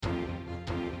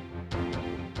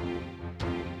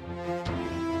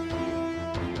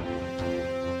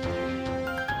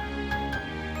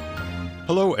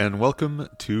Hello and welcome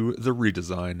to The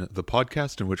Redesign, the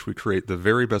podcast in which we create the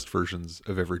very best versions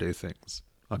of everyday things.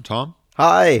 I'm Tom.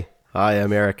 Hi,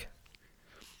 I'm Eric.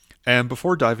 And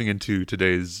before diving into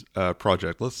today's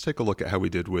project, let's take a look at how we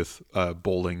did with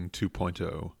Bowling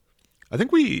 2.0. I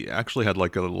think we actually had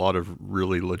like a lot of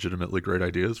really legitimately great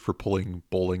ideas for pulling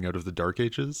bowling out of the dark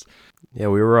ages. Yeah,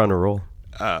 we were on a roll.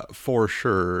 For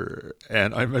sure.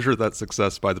 And I measured that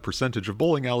success by the percentage of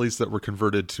bowling alleys that were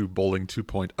converted to Bowling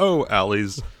 2.0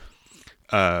 alleys,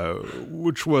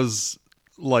 which was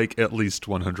like at least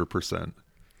 100%.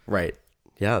 Right.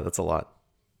 Yeah, that's a lot.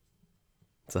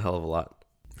 It's a hell of a lot.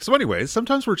 So anyway,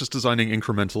 sometimes we're just designing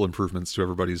incremental improvements to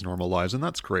everybody's normal lives, and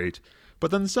that's great.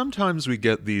 But then sometimes we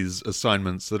get these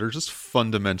assignments that are just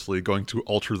fundamentally going to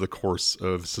alter the course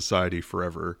of society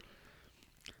forever.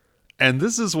 And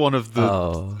this is one of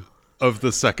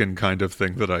the second kind of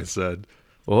thing that I said.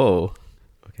 Whoa.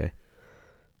 Okay.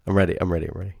 I'm ready.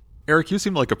 Eric, you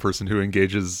seem like a person who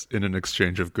engages in an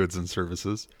exchange of goods and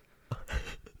services.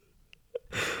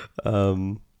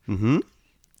 Well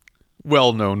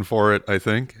known for it, I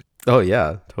think. Oh,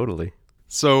 yeah, totally.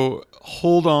 So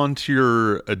hold on to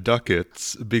your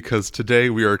ducats, because today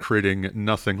we are creating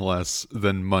nothing less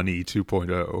than Money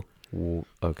 2.0.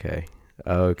 Okay.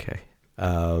 Okay.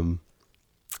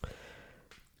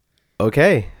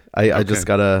 I just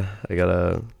gotta,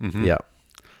 yeah.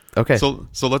 Okay. So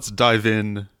let's dive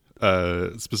in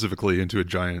specifically into a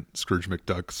giant Scrooge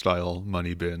McDuck style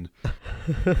money bin.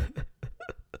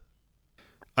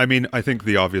 I mean, I think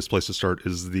the obvious place to start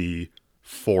is the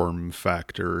form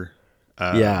factor.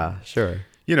 Yeah, sure.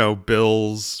 You know,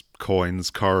 bills,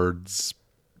 coins, cards,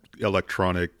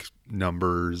 electronic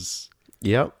numbers.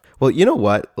 Yep. Well, you know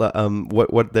what?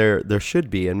 What there should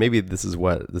be, and maybe this is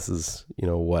what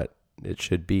it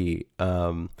should be.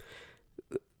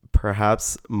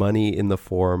 Perhaps money in the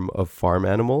form of farm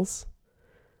animals,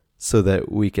 so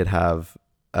that we could have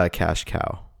a cash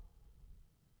cow.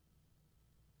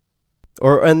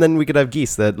 And then we could have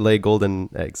geese that lay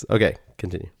golden eggs. Okay,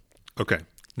 continue. Okay,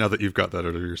 now that you've got that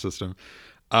out of your system.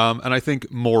 And I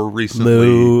think more recently...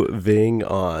 Moving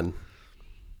on.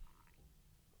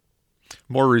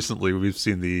 More recently, we've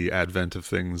seen the advent of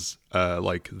things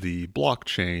like the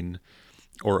blockchain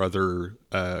or other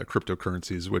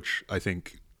cryptocurrencies, which I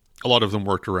think a lot of them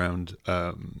work around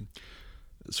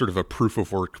sort of a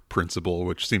proof-of-work principle,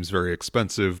 which seems very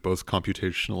expensive, both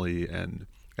computationally and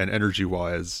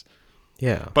energy-wise.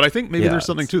 Yeah. But I think maybe there's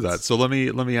something to that. So let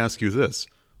me ask you this.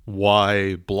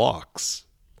 Why blocks?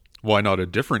 Why not a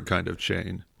different kind of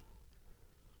chain?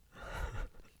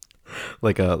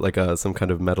 like a some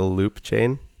kind of metal loop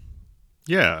chain?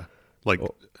 Yeah. Like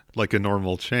a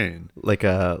normal chain. Like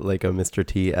a Mr.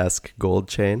 T-esque gold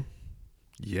chain?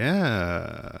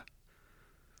 Yeah.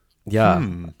 Yeah.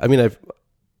 I mean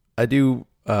I do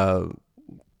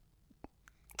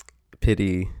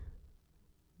pity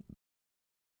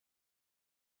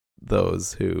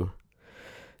those who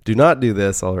do not do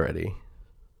this already.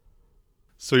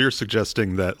 So you're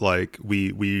suggesting that like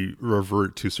we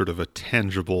revert to sort of a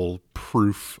tangible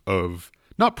proof of,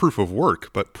 not proof of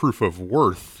work, but proof of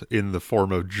worth in the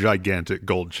form of gigantic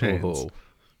gold chains. Oh.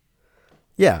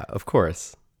 Yeah, of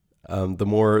course. The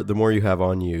more you have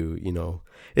on you,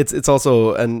 it's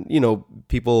also, and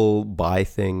people buy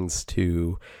things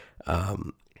to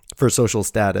for social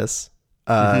status.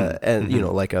 And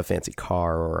like a fancy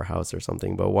car or a house or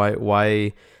something, but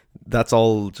why that's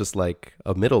all just like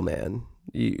a middleman.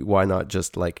 Why not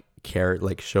just like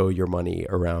show your money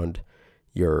around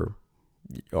your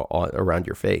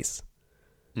face?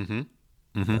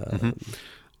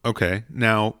 Okay,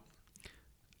 now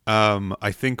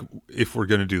I think if we're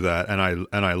going to do that,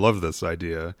 and I love this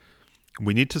idea,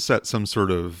 we need to set some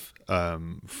sort of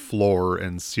floor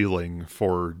and ceiling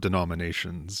for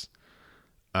denominations.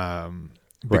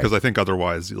 Because right. I think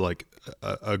otherwise, like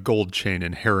a gold chain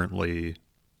inherently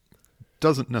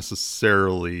doesn't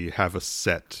necessarily have a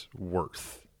set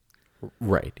worth.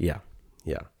 Right. Yeah.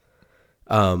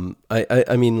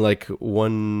 I mean, like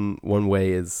one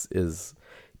way is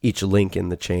each link in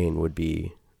the chain would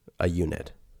be a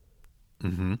unit.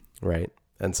 Right.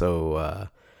 And so,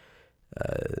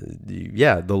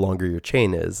 the longer your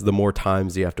chain is, the more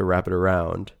times you have to wrap it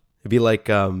around. It'd be like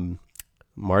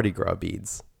Mardi Gras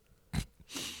beads.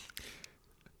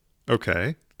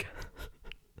 Okay.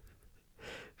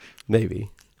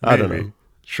 Maybe. I don't know.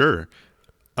 Sure.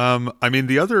 I mean,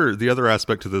 the other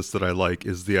aspect to this that I like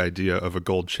is the idea of a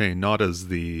gold chain, not as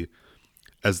the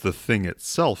thing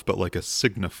itself, but like a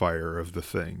signifier of the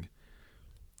thing.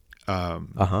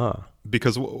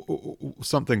 Because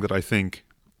something that I think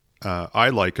I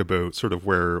like about sort of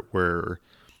where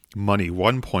Money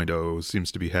 1.0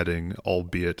 seems to be heading,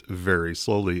 albeit very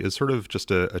slowly, is sort of just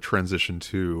a transition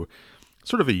to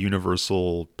sort of a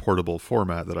universal portable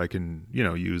format that I can,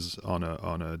 use on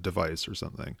a device or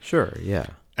something. Sure, yeah.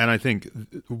 And I think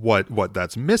what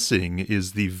that's missing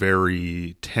is the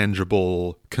very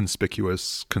tangible,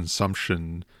 conspicuous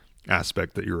consumption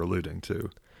aspect that you're alluding to.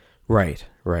 Right.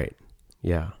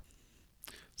 Yeah.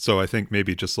 So I think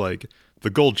maybe just like the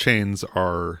gold chains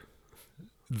are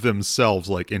themselves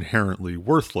like inherently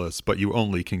worthless, but you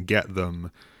only can get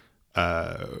them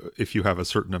if you have a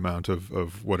certain amount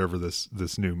of whatever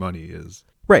this new money is.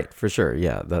 Right, for sure.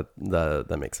 Yeah,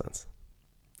 that makes sense.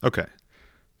 Okay.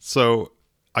 So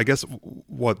I guess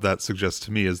what that suggests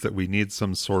to me is that we need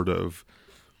some sort of,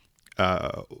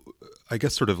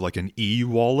 sort of like an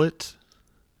e-wallet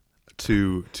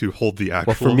to hold the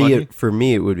actual money. For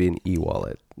me, it would be an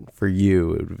e-wallet. For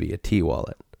you, it would be a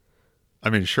t-wallet. I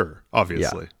mean, sure,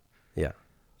 obviously. Yeah.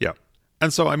 Yeah.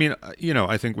 And so, I mean,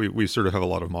 I think we sort of have a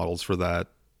lot of models for that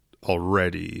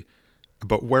already.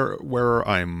 But where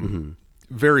I'm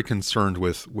very concerned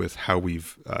with how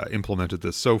we've implemented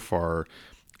this so far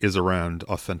is around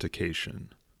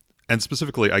authentication. And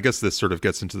specifically, I guess this sort of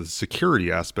gets into the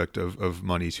security aspect of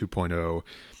Money 2.0,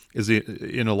 is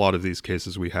in a lot of these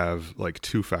cases we have like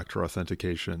two-factor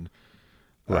authentication,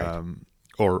 Right.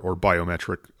 or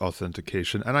biometric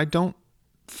authentication. And I don't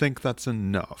think that's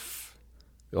enough.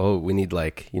 Oh, we need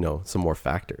some more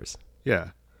factors. Yeah.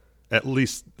 At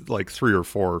least like 3 or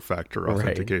 4 factor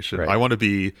authentication. Right. I want to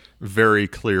be very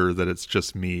clear that it's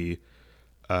just me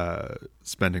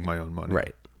spending my own money.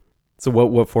 Right. So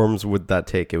what forms would that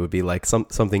take? It would be like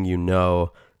something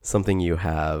something you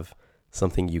have,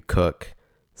 something you cook,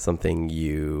 something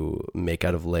you make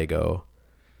out of Lego.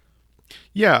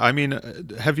 Yeah, I mean,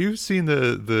 have you seen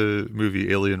the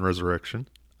movie Alien Resurrection?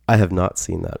 I have not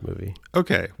seen that movie.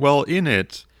 Okay, well, in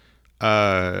it,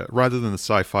 rather than the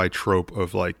sci-fi trope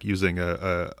of like using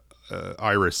a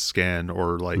iris scan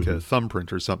or like a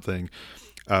thumbprint or something,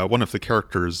 one of the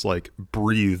characters like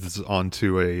breathes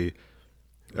onto a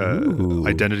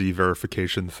identity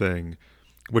verification thing,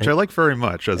 which I like very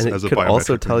much as a biometric. It could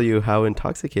also tell you how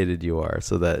intoxicated you are,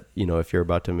 so that if you're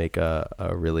about to make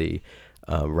a really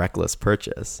reckless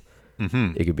purchase,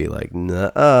 it could be like,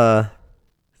 "Nuh-uh,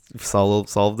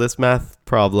 solve this math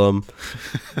problem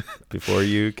before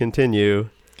you continue."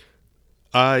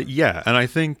 Yeah, and I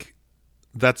think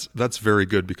that's very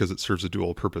good because it serves a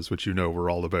dual purpose, which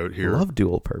we're all about here. Love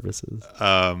dual purposes.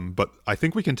 But I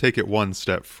think we can take it one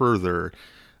step further,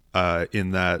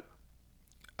 in that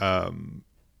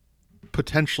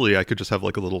potentially I could just have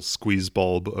like a little squeeze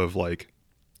bulb of like,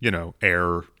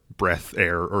 breath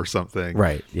air or something.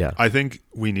 Right. Yeah. I think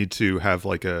we need to have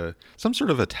like some sort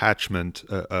of attachment,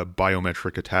 a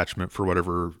biometric attachment for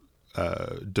whatever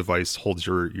device holds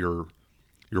your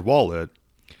wallet,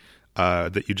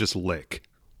 that you just lick.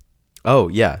 Oh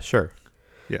yeah, sure.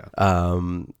 Yeah.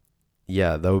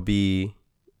 Yeah, that would be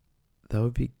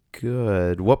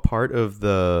good. What part of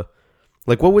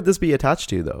what would this be attached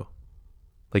to though?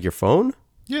 Like your phone?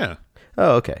 Yeah.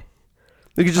 Oh, okay.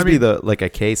 It could just be a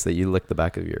case that you lick the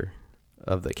back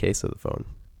of the case of the phone.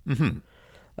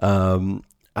 Mm-hmm.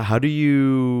 How do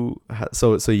you?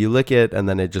 So you lick it and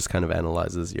then it just kind of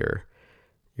analyzes your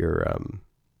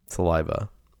saliva.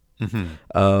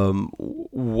 Mm-hmm.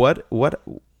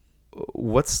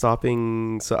 What's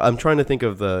stopping? So I'm trying to think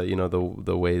of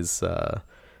the ways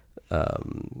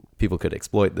people could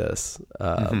exploit this.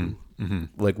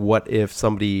 Like, what if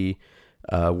somebody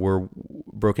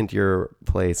broke into your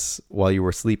place while you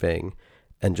were sleeping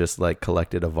and just like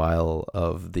collected a vial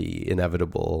of the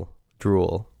inevitable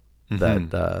drool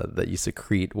that you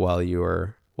secrete while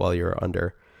you're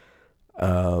under,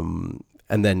 and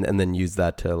then use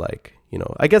that to like,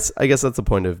 I guess that's the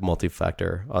point of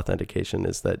multi-factor authentication,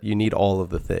 is that you need all of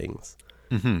the things.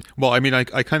 Mm-hmm. Well, I mean, I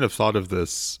kind of thought of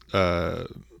this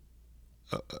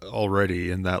already,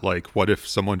 in that like, what if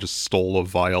someone just stole a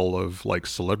vial of like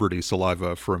celebrity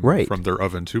saliva from their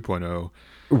oven 2.0?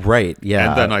 Right.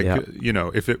 Yeah. And then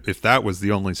could, if that was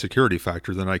the only security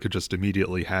factor, then I could just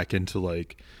immediately hack into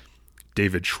like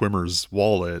David Schwimmer's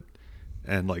wallet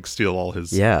and like steal all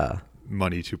his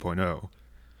money 2.0.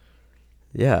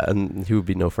 Yeah, and he would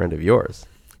be no friend of yours.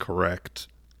 Correct.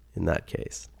 In that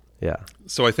case. Yeah.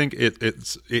 So I think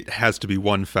it has to be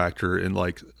one factor in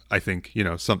like, I think,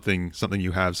 something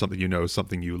you have, something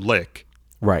something you lick.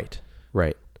 Right.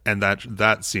 And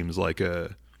that seems like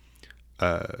a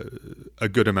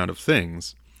good amount of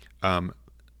things.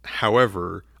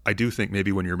 However, I do think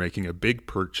maybe when you're making a big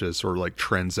purchase or like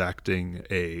transacting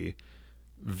a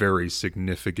very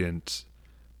significant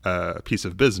piece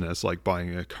of business, like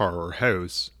buying a car or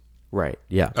house, Right.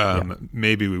 Yeah.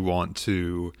 Maybe we want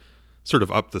to sort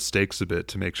of up the stakes a bit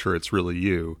to make sure it's really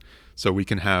you. So we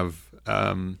can have,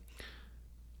 I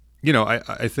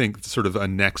think sort of a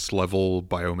next level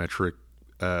biometric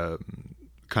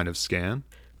kind of scan.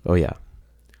 Oh yeah.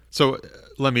 So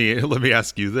let me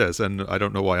ask you this, and I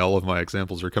don't know why all of my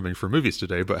examples are coming from movies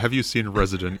today, but have you seen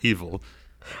Resident Evil?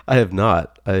 I have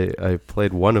not. I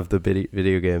played one of the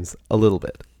video games a little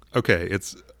bit. Okay,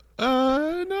 it's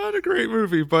not a great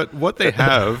movie, but what they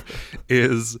have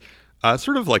is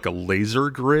sort of like a laser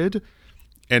grid,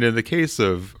 and in the case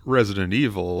of Resident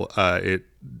Evil, it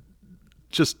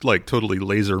just like totally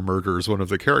laser murders one of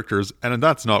the characters, and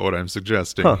that's not what I'm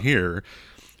suggesting here.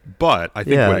 But I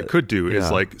think what it could do is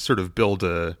like sort of build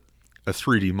a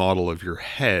 3D model of your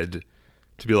head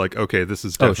to be like, okay, this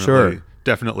is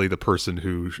definitely the person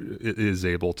who is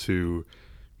able to,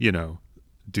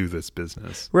 do this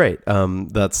business. Right.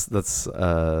 That's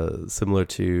similar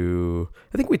to,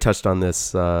 I think we touched on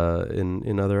this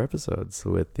in other episodes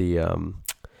with the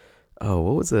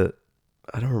what was it?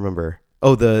 I don't remember.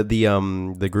 Oh,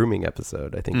 the grooming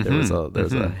episode. I think there was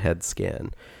a head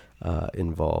scan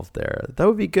involved there. That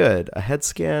would be good. A head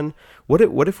scan.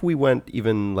 What if we went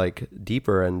even like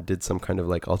deeper and did some kind of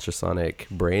like ultrasonic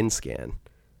brain scan?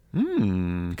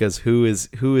 Because who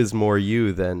is more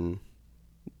you than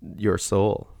your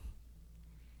soul?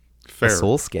 Fair. A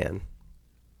soul scan.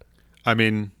 I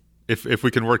mean, if we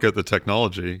can work out the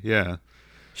technology, yeah.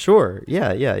 Sure.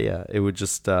 Yeah. It would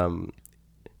just it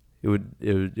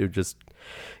would just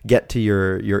get to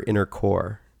your inner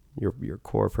core, your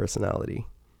core personality.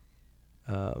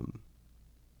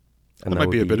 And that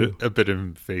might be a bit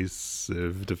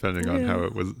invasive, depending on how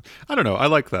it was. I don't know. I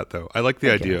like that though. I like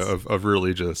the idea of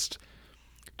really just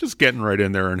getting right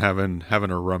in there and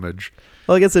having a rummage.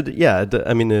 Well, I guess it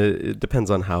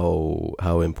depends on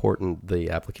how important the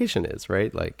application is,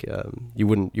 right? Like you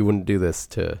wouldn't do this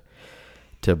to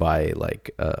buy like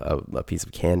a piece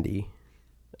of candy,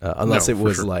 unless it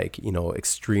was like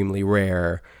extremely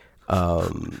rare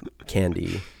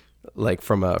candy, like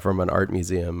from an art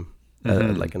museum.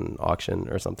 Like an auction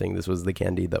or something. This was the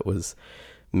candy that was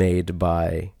made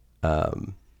by, I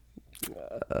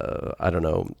don't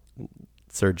know,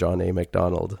 Sir John A.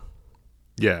 Macdonald.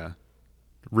 Yeah.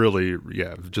 Really,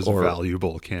 yeah, just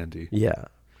valuable candy. Yeah.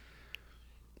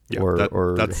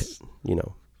 Or that's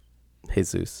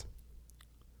Jesus.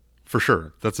 For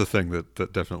sure. That's a thing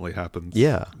that definitely happens.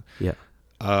 Yeah.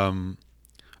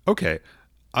 Okay.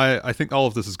 I think all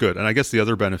of this is good. And I guess the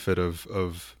other benefit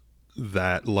of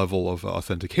that level of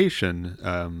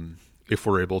authentication, if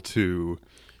we're able to,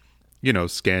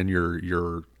 scan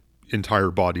your entire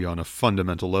body on a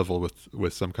fundamental level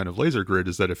with some kind of laser grid,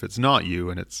 is that if it's not you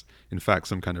and it's in fact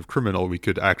some kind of criminal, we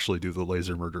could actually do the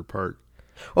laser murder part.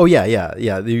 Oh yeah.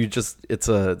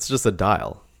 It's just a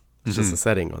dial. It's just a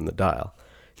setting on the dial.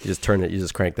 You just turn it. You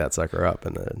just crank that sucker up,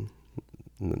 and then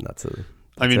that's it.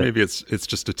 Maybe it's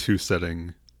just a 2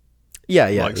 setting.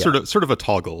 Yeah. Sort of a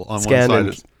toggle on scan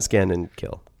one side. Scan and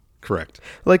kill. Correct.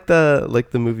 Like the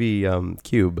movie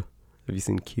Cube. Have you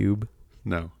seen Cube?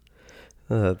 No.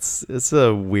 It's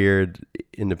a weird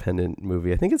independent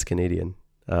movie. I think it's Canadian,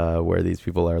 where these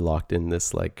people are locked in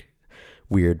this like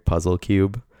weird puzzle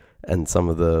cube, and some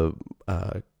of the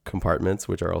compartments,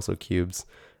 which are also cubes,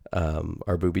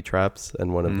 are booby traps,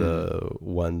 and one of the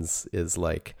ones is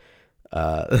like.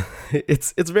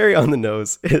 It's very on the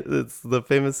nose. It's the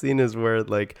famous scene is where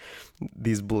like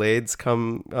these blades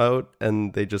come out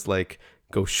and they just like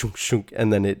go shunk shunk,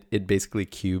 and then it basically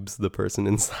cubes the person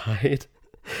inside.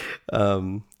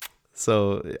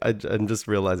 So I'm just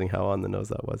realizing how on the nose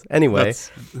that was. Anyway,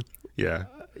 yeah.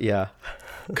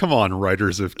 Come on,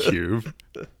 writers of Cube.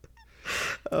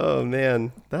 Oh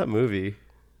man, that movie.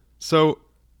 So,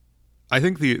 I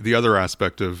think the other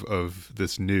aspect of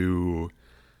this new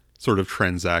sort of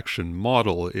transaction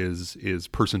model is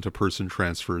person-to-person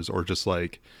transfers, or just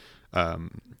like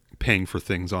paying for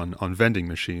things on vending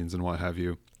machines and what have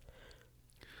you.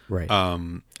 Right.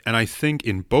 And I think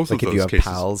in both like of those if you have cases,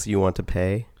 pals you want to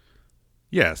pay.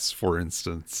 Yes, for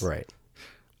instance. Right.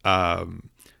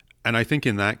 And I think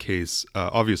in that case,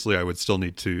 obviously, I would still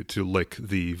need to lick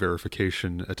the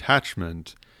verification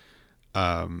attachment.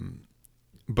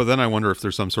 But then I wonder if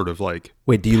there's some sort of like...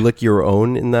 Wait, do you lick your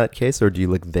own in that case, or do you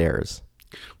lick theirs?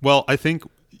 Well, I think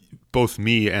both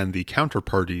me and the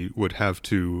counterparty would have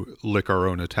to lick our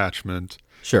own attachment.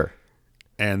 Sure.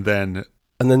 And then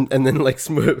like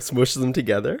smush them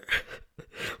together?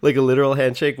 Like a literal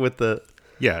handshake with the...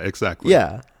 Yeah, exactly.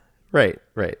 Yeah. Right.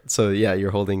 So yeah,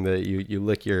 you're holding you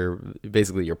lick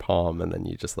basically your palm, and then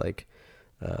you just like,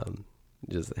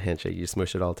 just handshake, you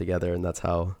smush it all together, and that's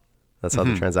how That's how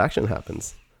the transaction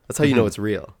happens. That's how you know it's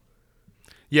real.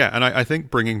 Yeah, and I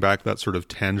think bringing back that sort of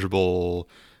tangible,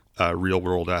 real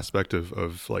world aspect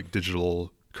of like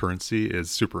digital currency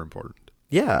is super important.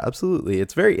 Yeah, absolutely.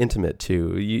 It's very intimate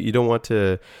too. You don't want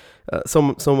to.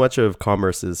 So much of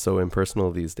commerce is so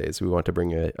impersonal these days. We want to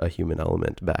bring a human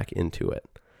element back into it.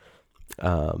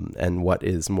 And what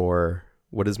is more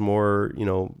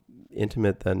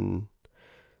intimate than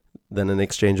an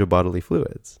exchange of bodily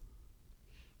fluids?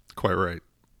 Quite right.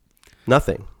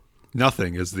 Nothing.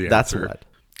 Nothing is the That's answer. what.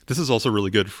 This is also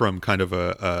really good from kind of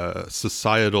a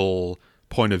societal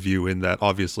point of view, in that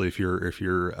obviously if you're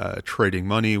trading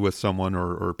money with someone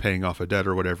or paying off a debt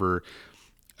or whatever,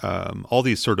 all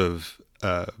these sort of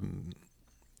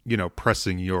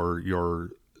pressing your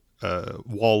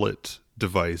wallet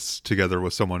device together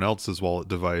with someone else's wallet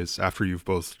device after you've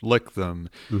both licked them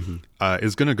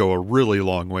is going to go a really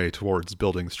long way towards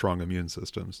building strong immune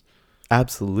systems.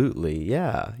 Absolutely.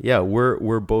 Yeah. Yeah.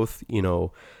 We're both,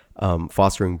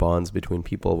 fostering bonds between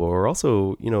people, but we're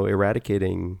also,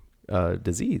 eradicating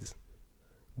disease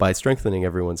by strengthening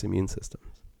everyone's immune systems.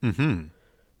 Mm-hmm.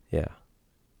 Yeah.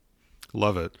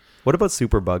 Love it. What about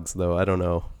superbugs though? I don't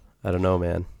know,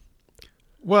 man.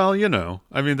 Well,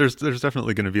 I mean, there's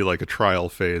definitely going to be like a trial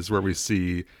phase where we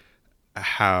see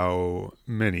how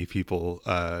many people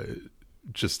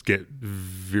just get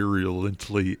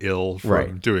virulently ill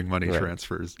from doing money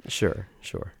transfers. Sure.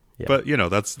 Yeah. But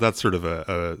that's sort of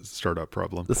a startup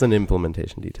problem. That's an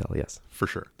implementation detail, yes, for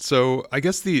sure. So I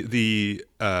guess the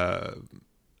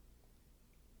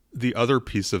other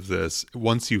piece of this,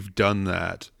 once you've done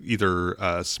that, either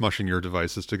smushing your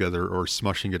devices together or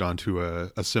smushing it onto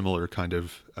a similar kind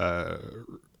of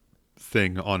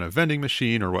thing on a vending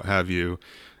machine or what have you,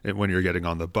 when you're getting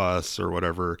on the bus or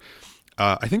whatever,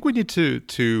 I think we need to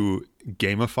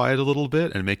gamify it a little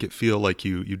bit and make it feel like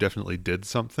you definitely did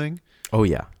something. Oh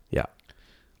yeah.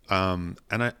 And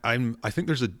I think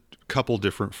there's a couple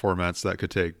different formats that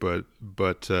could take, but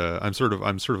I'm sort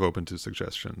of open to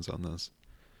suggestions on this.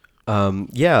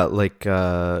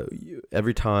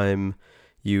 Every time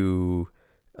you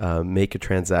make a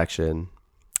transaction,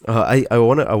 I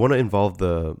want to involve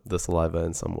the saliva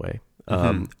in some way.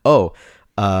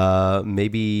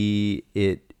 Maybe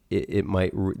it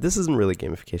might. This isn't really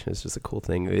gamification. It's just a cool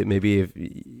thing.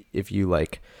 Maybe if you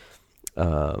like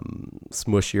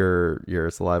smush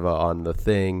your saliva on the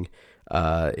thing,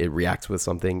 it reacts with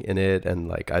something in it and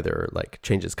like either like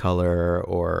changes color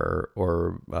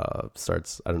or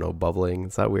starts, I don't know, bubbling.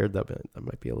 Is that weird? That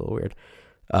might be a little weird.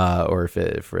 Or if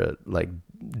it like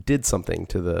did something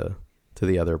to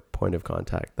the other point of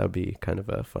contact, that'd be kind of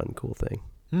a fun, cool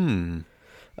thing.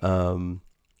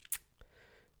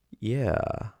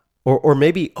 Yeah. Or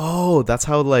maybe, that's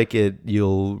how like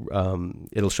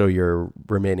it'll show your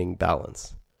remaining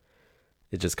balance.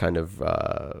 It just kind of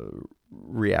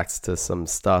reacts to some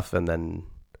stuff and then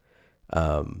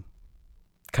kind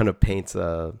of paints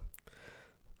a,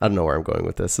 I don't know where I'm going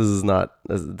with this. This is not,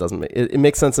 it doesn't make, it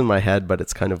makes sense in my head, but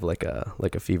it's kind of like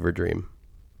a fever dream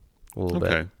a little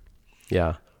bit.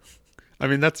 Yeah. I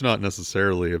mean, that's not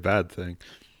necessarily a bad thing.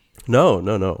 No.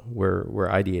 We're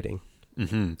ideating.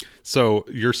 Mm-hmm. So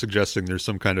you're suggesting there's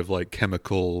some kind of like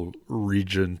chemical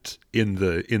reagent in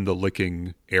the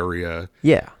licking area.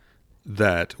 Yeah.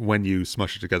 That when you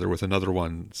smush it together with another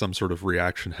one, some sort of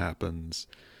reaction happens.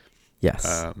 Yes.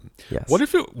 Yes. What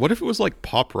if it was like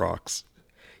Pop Rocks?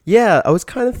 Yeah, I was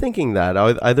kind of thinking that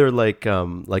either like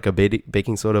a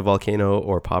baking-soda-volcano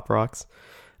or Pop Rocks.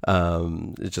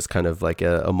 It's just kind of like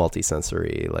a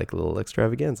multi-sensory like little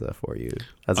extravaganza for you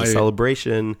as a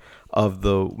celebration of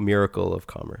the miracle of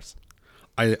commerce.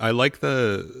 I like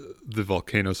the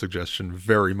volcano suggestion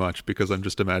very much because I'm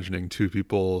just imagining two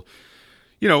people,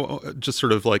 just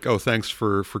sort of like, oh, thanks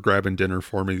for grabbing dinner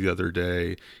for me the other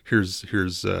day. Here's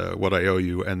what I owe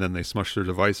you, and then they smush their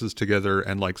devices together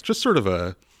and like just sort of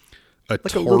a like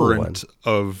torrent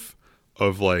of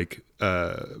like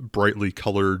brightly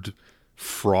colored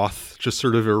froth just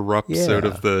sort of erupts out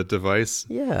of the device.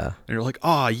 Yeah. And you're like,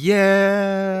 oh,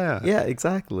 yeah. Yeah,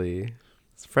 exactly.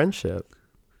 It's friendship.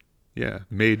 Yeah,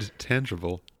 made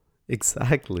tangible.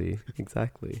 Exactly.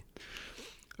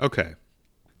 Okay.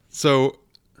 So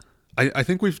I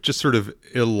think we've just sort of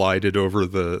elided over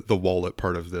the wallet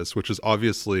part of this, which is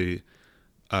obviously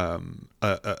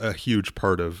a huge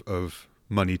part of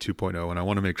Money 2.0, and I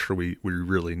want to make sure we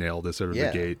really nail this out of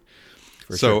the gate.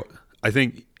 So sure. I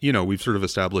think, we've sort of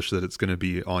established that it's going to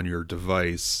be on your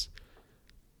device,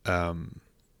 but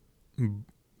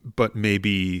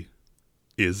maybe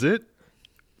is it?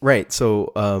 Right.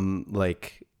 So,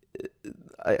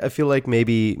 I feel like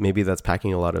maybe that's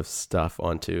packing a lot of stuff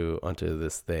onto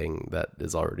this thing that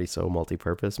is already so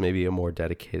multi-purpose. Maybe a more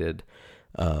dedicated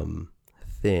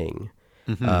thing.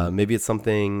 Maybe it's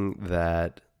something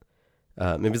that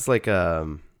maybe it's like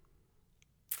a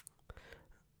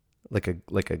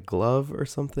glove or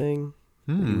something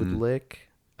that you would lick,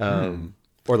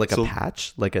 or like a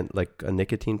patch, like a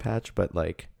nicotine patch, but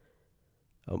like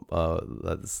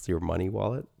that's your money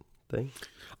wallet thing.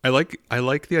 I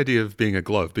like the idea of being a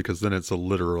glove, because then it's a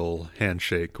literal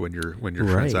handshake when you're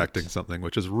transacting something,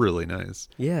 which is really nice.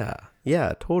 Yeah,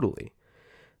 totally.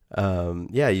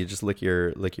 You just lick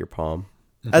your palm.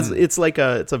 As it's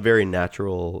a very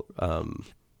natural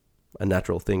a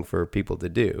natural thing for people to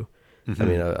do. I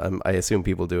mean, I assume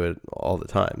people do it all the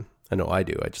time. I know I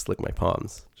do. I just lick my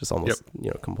palms, just almost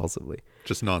compulsively,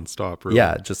 just nonstop. Really.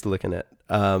 Yeah, just licking it.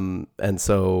 And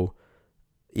so,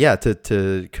 yeah,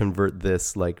 to convert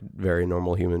this like very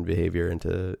normal human behavior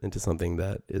into something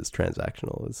that is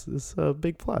transactional is a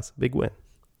big plus, big win.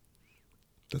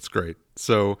 That's great.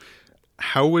 So,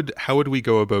 how would we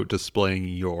go about displaying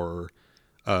your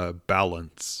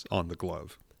balance on the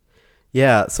glove?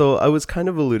 Yeah, so I was kind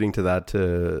of alluding to that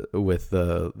with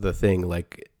the thing,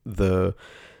 like the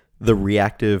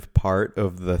reactive part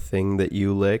of the thing that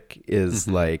you lick is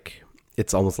like,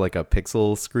 it's almost like a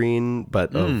pixel screen,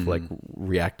 but of like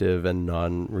reactive and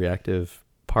non-reactive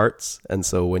parts. And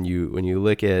so when you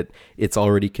lick it, it's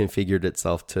already configured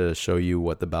itself to show you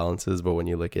what the balance is, but when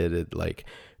you lick it, it like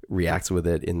reacts with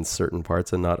it in certain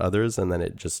parts and not others, and then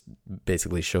it just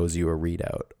basically shows you a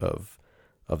readout of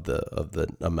the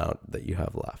amount that you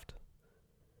have left.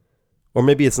 Or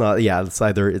maybe it's not. Yeah, it's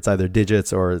either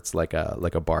digits or it's like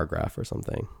a bar graph or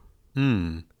something.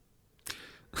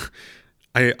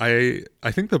 I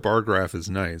think the bar graph is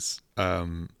nice,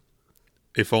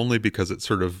 if only because it's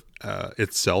sort of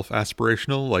it's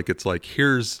self-aspirational. Like, it's like,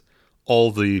 here's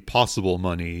all the possible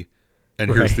money,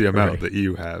 and here's the amount that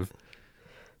you have.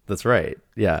 That's right.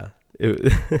 Yeah.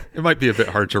 It might be a bit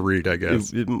hard to read, I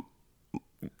guess.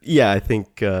 Yeah, I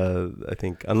think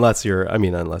unless you're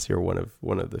one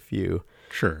of the few.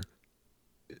 Sure.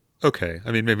 Okay.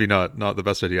 I mean, maybe not the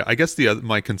best idea. I guess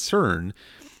my concern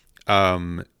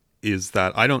is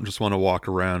that I don't just want to walk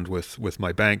around with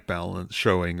my bank balance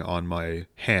showing on my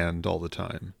hand all the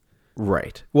time.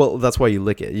 Right. Well, that's why you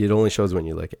lick it. It only shows when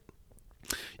you lick it.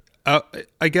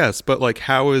 I guess, but like,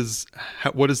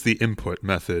 what is the input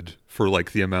method for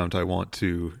like the amount I want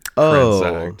to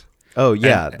transact? Oh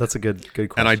yeah, that's a good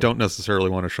question. And I don't necessarily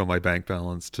want to show my bank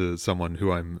balance to someone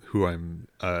who I'm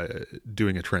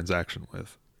doing a transaction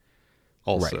with.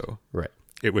 Also, right.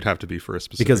 It would have to be for a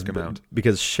specific amount,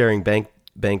 because sharing bank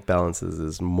balances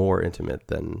is more intimate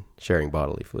than sharing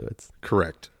bodily fluids.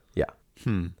 Correct. Yeah.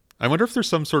 I wonder if there's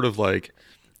some sort of like,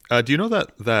 do you know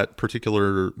that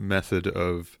particular method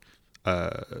of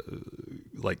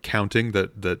like counting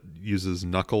that uses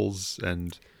knuckles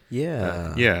and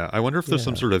I wonder if there's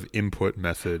some sort of input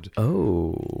method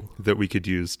that we could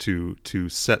use to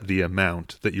set the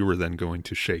amount that you were then going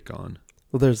to shake on.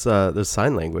 Well, there's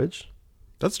sign language.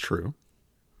 That's true.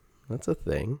 That's a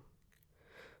thing.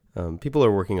 People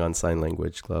are working on sign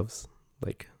language gloves,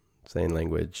 like sign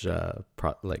language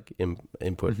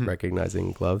input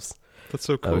recognizing gloves. That's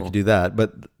so cool. We could do that,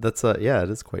 but that's it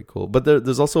is quite cool. But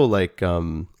there's also like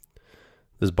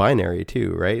there's binary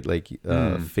too, right? Like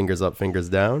fingers up, fingers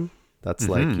down. That's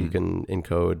like you can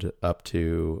encode up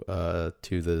to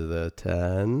the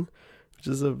 10, which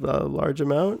is a large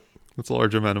amount. That's a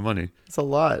large amount of money. It's a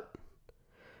lot.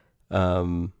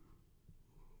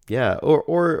 Yeah,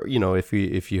 or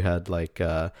if you had like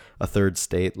a third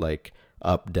state, like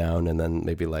up, down, and then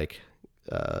maybe like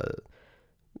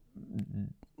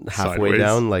halfway sideways.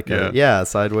 Down, like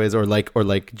sideways, or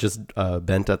like just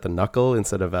bent at the knuckle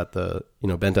instead of at the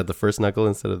bent at the first knuckle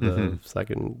instead of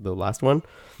the last one.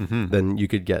 Then you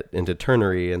could get into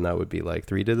ternary, and that would be like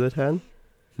 3 to the 10.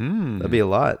 That'd be a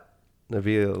lot. That'd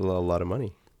be a lot of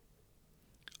money.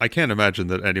 I can't imagine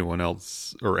that anyone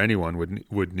else or anyone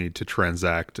would need to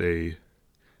transact an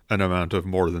amount of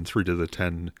more than 3 to the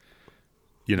 10.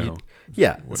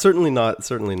 Certainly not.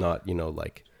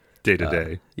 Like day to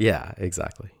day. Yeah,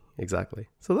 exactly.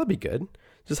 So that'd be good.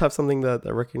 Just have something that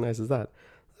recognizes that.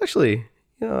 Actually,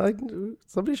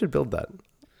 somebody should build that.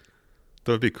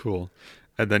 That would be cool.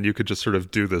 And then you could just sort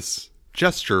of do this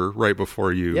gesture right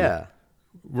before you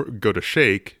go to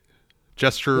shake.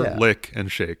 Gesture, lick,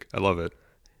 and shake. I love it.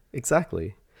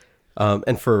 Exactly.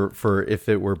 And for if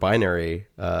it were binary,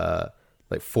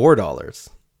 like $4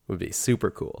 would be super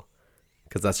cool,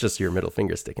 because that's just your middle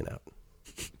finger sticking out.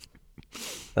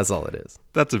 That's all it is.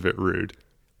 That's a bit rude.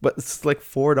 But it's like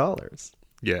 $4.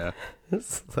 Yeah.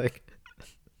 It's like,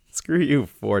 screw you,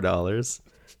 $4.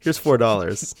 Here's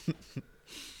 $4.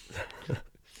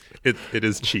 It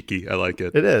is cheeky. I like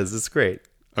it. It is. It's great.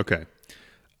 Okay.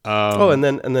 And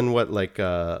then what? Like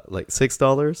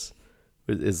 $6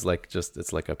 is like just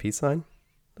it's like a peace sign.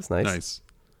 That's nice. Nice.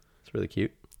 It's really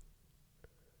cute.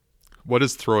 What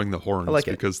is throwing the horns? I like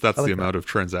it. Because that's I like the that. amount of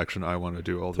transaction I want to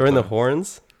do all the Throwing time. the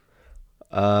horns.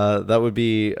 That would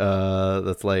be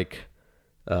that's like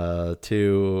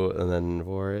 2 and then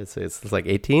 4. It's like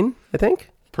 18, I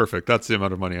think. Perfect. That's the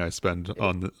amount of money I spend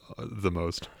on the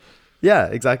most. Yeah,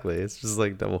 exactly. It's just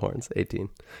like double horns. $18.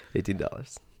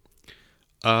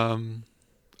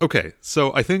 Okay,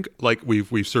 so I think like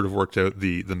we've sort of worked out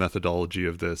the methodology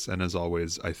of this, and as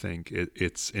always, I think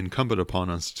it's incumbent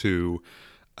upon us to,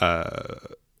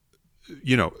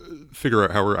 figure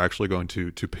out how we're actually going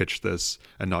to pitch this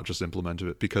and not just implement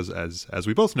it, because as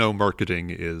we both know, marketing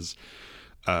is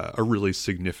a really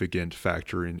significant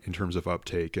factor in terms of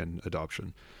uptake and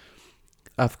adoption.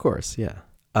 Of course, yeah.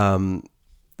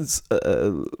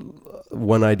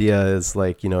 One idea is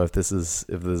like, if this is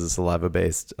saliva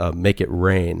based, make it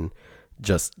rain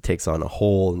just takes on a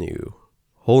whole new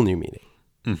meaning.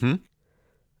 Mm-hmm.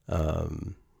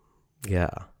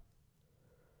 Yeah.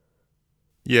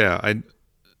 Yeah,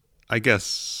 I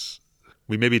guess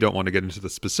we maybe don't want to get into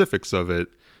the specifics of it,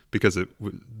 because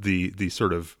the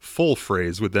sort of full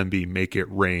phrase would then be make it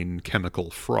rain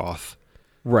chemical froth.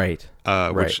 Right.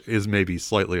 Which is maybe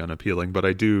slightly unappealing, but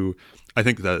I think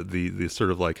that the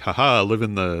sort of like, haha,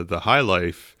 living the high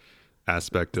life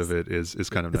aspect of it is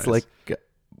kind of nice. It's like,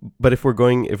 but if we're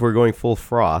going full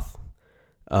froth,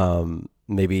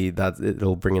 maybe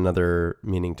it'll bring another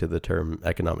meaning to the term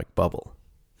economic bubble.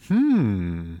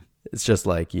 It's just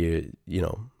like these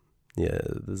are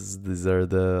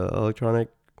the electronic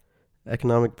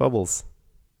economic bubbles.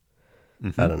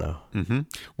 Mm-hmm. I don't know. Mm-hmm.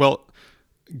 Well,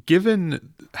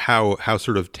 given how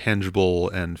sort of tangible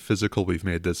and physical we've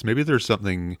made this, maybe there's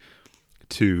something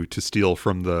to steal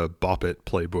from the Bop It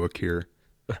playbook here.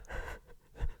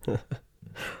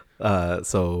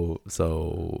 So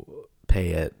pay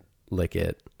it, lick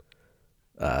it,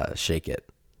 shake it.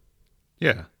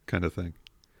 Yeah, kind of thing.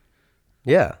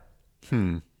 Yeah.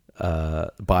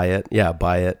 Buy it. Yeah,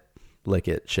 buy it, lick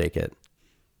it, shake it.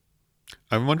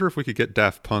 I wonder if we could get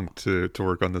Daft Punk to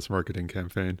work on this marketing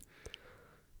campaign.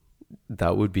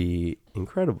 That would be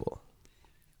incredible.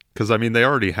 Because, I mean, they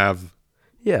already have,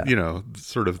 yeah,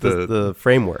 sort of the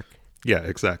framework. Yeah,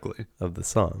 exactly. Of the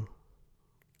song.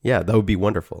 Yeah, that would be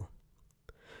wonderful.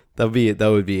 That would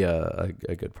be a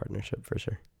good partnership for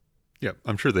sure. Yeah,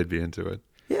 I'm sure they'd be into it.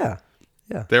 Yeah.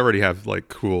 They already have like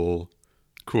cool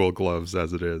gloves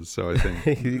as it is, so I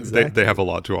think exactly. they have a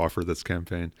lot to offer this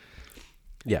campaign.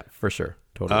 Yeah, for sure.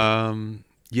 Totally.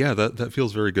 Yeah, that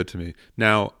feels very good to me.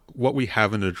 Now, what we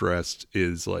haven't addressed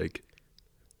is like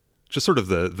just sort of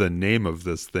the name of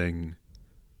this thing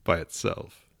by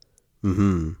itself.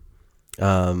 Mm-hmm.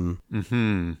 Mm-hmm.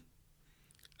 And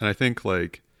I think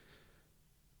like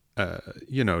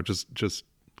just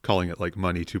calling it like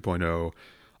Money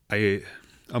 2.0,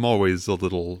 I'm always a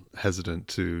little hesitant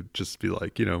to just be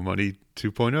like, Money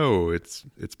 2.0,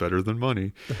 it's better than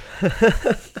money.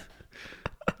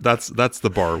 That's the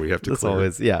bar we have to clear.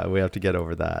 Always, yeah, we have to get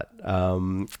over that.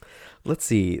 Let's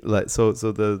see. So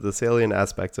the salient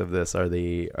aspects of this are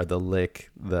the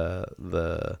lick,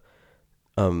 the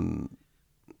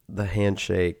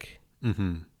handshake,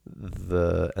 mm-hmm.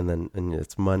 and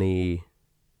it's money.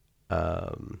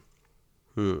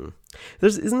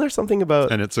 Isn't there something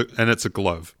about and it's a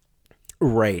glove.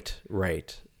 Right.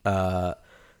 Yeah,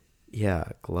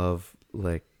 glove,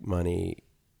 lick, money.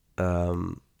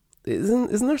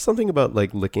 Isn't there something about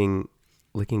like licking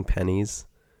pennies?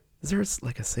 Is there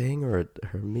like a saying or a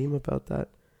meme about that?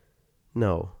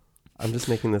 No, I'm just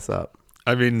making this up.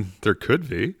 I mean, there could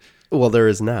be. Well, there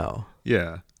is now.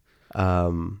 Yeah.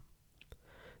 Well,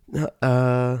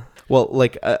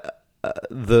 like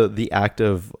the act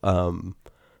of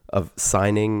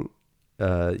signing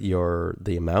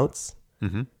the amounts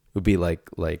mm-hmm. would be like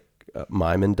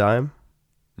mime and dime.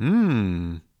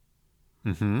 Mm-hmm.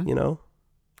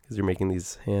 Because you're making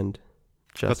these hand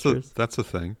gestures. That's a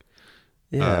thing.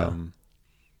 Yeah.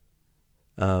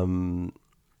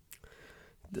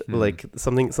 Like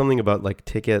something about like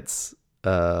tickets,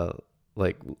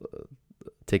 like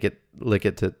ticket, lick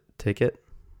it to ticket,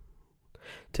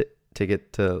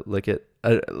 ticket to lick it.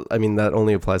 I mean, that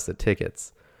only applies to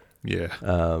tickets. Yeah.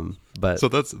 But so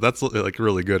that's like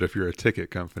really good if you're a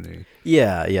ticket company.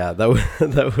 Yeah,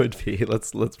 that would be.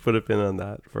 Let's put a pin on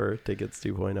that for Tickets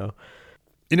 2.0.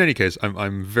 In any case,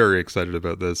 I'm very excited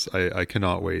about this. I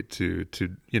cannot wait to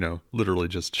literally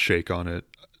just shake on it.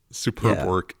 Superb Yeah.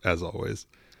 work as always.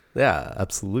 Yeah,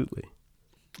 absolutely.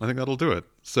 I think that'll do it.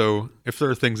 So, if there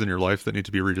are things in your life that need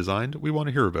to be redesigned, we want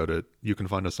to hear about it. You can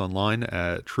find us online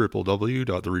at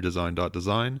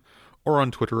www.theredesign.design or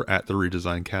on Twitter at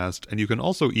TheRedesignCast. And you can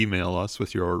also email us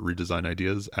with your redesign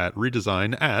ideas at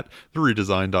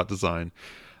redesign@theredesign.design.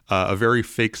 A very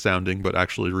fake sounding but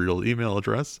actually real email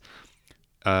address.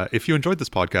 If you enjoyed this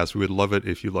podcast, we would love it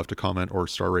if you left a comment or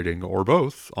star rating or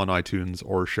both on iTunes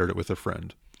or shared it with a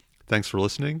friend. Thanks for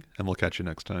listening, and we'll catch you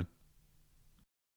next time.